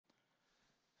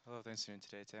Hello, thanks for tuning in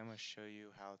today. Today I'm going to show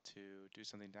you how to do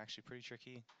something actually pretty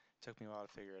tricky. It took me a while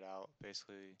to figure it out.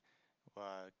 Basically,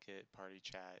 get party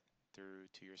chat through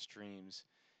to your streams,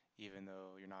 even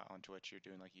though you're not on Twitch, you're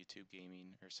doing like YouTube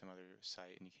gaming or some other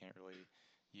site, and you can't really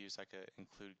use like a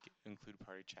include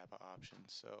party chat option.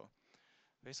 So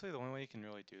basically, the only way you can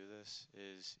really do this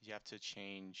is you have to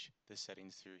change the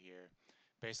settings through here,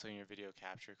 basically in your video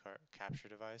capture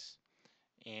device,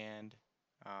 and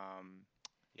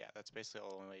yeah, that's basically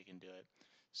the only way you can do it.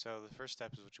 So the first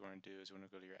step is what you want to do is you want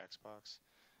to go to your Xbox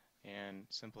and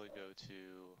simply go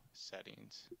to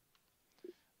settings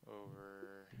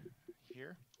over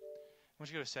here. Once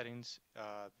you go to settings,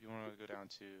 you want to go down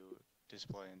to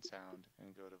display and sound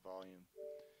and go to volume.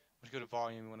 Once you go to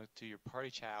volume, you want to do your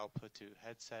party chat output to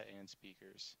headset and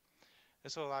speakers.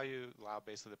 This will allow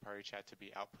basically the party chat to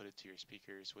be outputted to your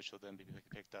speakers, which will then be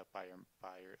picked up by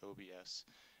your OBS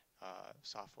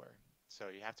software. So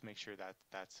you have to make sure that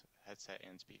that's headset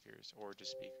and speakers, or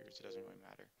just speakers, it doesn't really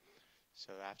matter.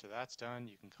 So after that's done,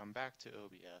 you can come back to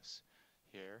OBS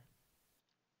here.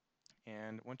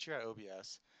 And once you're at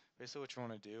OBS, basically what you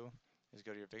want to do is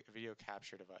go to your video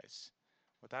capture device.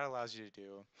 What that allows you to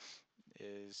do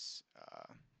is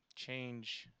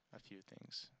change a few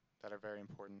things that are very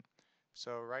important.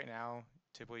 So right now,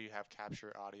 typically you have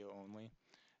capture audio only.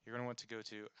 You're going to want to go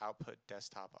to output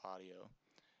desktop audio.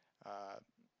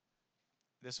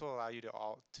 This will allow you to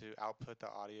output the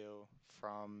audio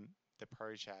from the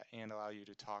party chat and allow you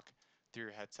to talk through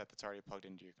your headset that's already plugged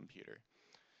into your computer.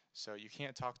 So you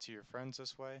can't talk to your friends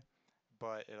this way,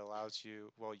 but it allows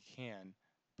you, well, you can,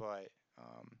 but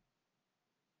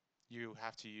you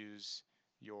have to use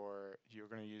you're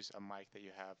going to use a mic that you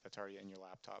have that's already in your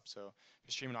laptop. So if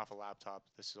you're streaming off a laptop,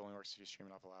 this only works if you're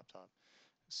streaming off a laptop.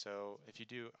 So if you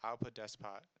do output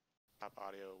desktop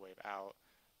audio WaveOut,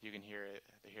 you can hear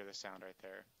the sound right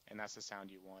there, and that's the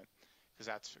sound you want because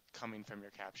that's coming from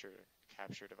your capture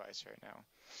device right now.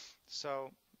 So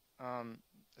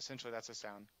essentially, that's the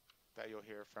sound that you'll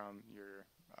hear from your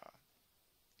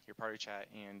party chat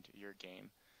and your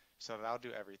game. So that'll do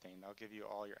everything. That'll give you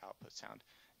all your output sound.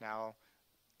 Now,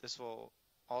 this will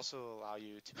also allow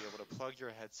you to be able to plug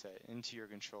your headset into your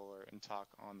controller and talk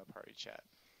on the party chat.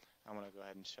 I'm going to go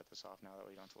ahead and shut this off now, that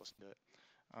way you don't have to listen to it.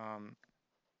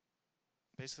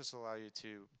 Basically, this will allow you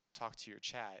to talk to your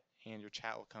chat, and your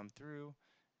chat will come through,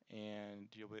 and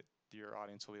your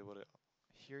audience will be able to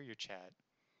hear your chat,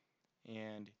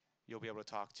 and you'll be able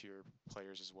to talk to your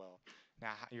players as well.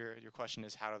 Now, your question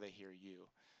is, how do they hear you?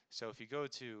 So if you go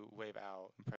to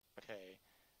WaveOut and press OK,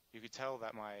 you could tell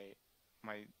that my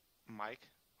mic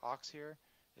aux here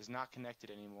is not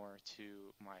connected anymore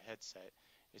to my headset.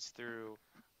 It's through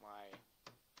my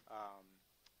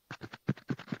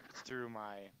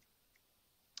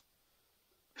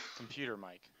computer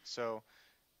mic. So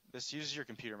this uses your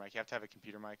computer mic. You have to have a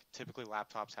computer mic. Typically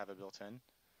laptops have it built in.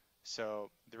 So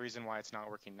the reason why it's not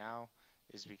working now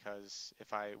is because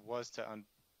if I was to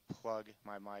unplug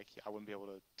my mic, I wouldn't be able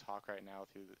to talk right now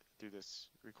through this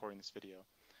recording this video.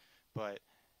 But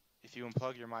if you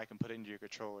unplug your mic and put it into your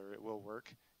controller, it will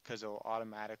work because it will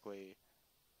automatically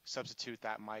substitute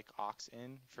that mic aux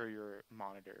in for your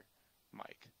monitor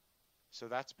mic. So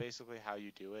that's basically how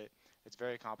you do it. It's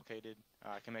very complicated.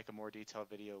 I can make a more detailed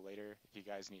video later if you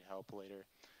guys need help later.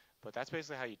 But that's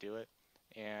basically how you do it.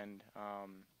 And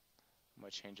I'm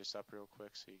going to change this up real quick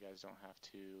so you guys don't have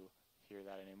to hear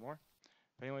that anymore.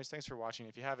 But anyways, thanks for watching.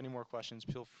 If you have any more questions,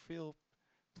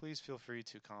 please feel free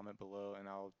to comment below, and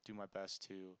I'll do my best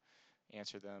to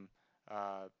answer them.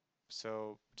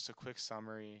 So just a quick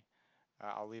summary.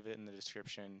 I'll leave it in the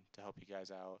description to help you guys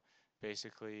out.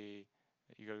 Basically,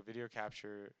 you go to video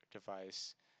capture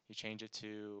device, you change it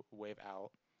to WaveOut.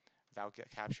 That'll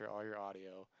capture all your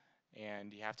audio,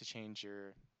 and you have to change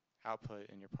your output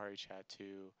in your party chat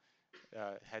to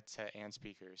headset and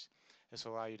speakers. This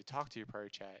will allow you to talk to your party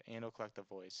chat, and it'll collect the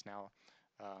voice. Now,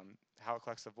 how it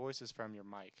collects the voice is from your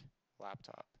mic,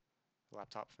 laptop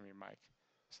from your mic.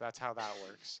 So that's how that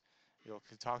works. You'll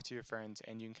talk to your friends,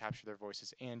 and you can capture their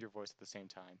voices and your voice at the same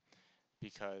time,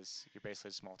 because you're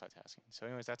basically just multitasking. So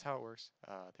anyways, that's how it works.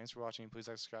 Thanks for watching. Please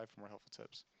like, subscribe for more helpful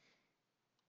tips.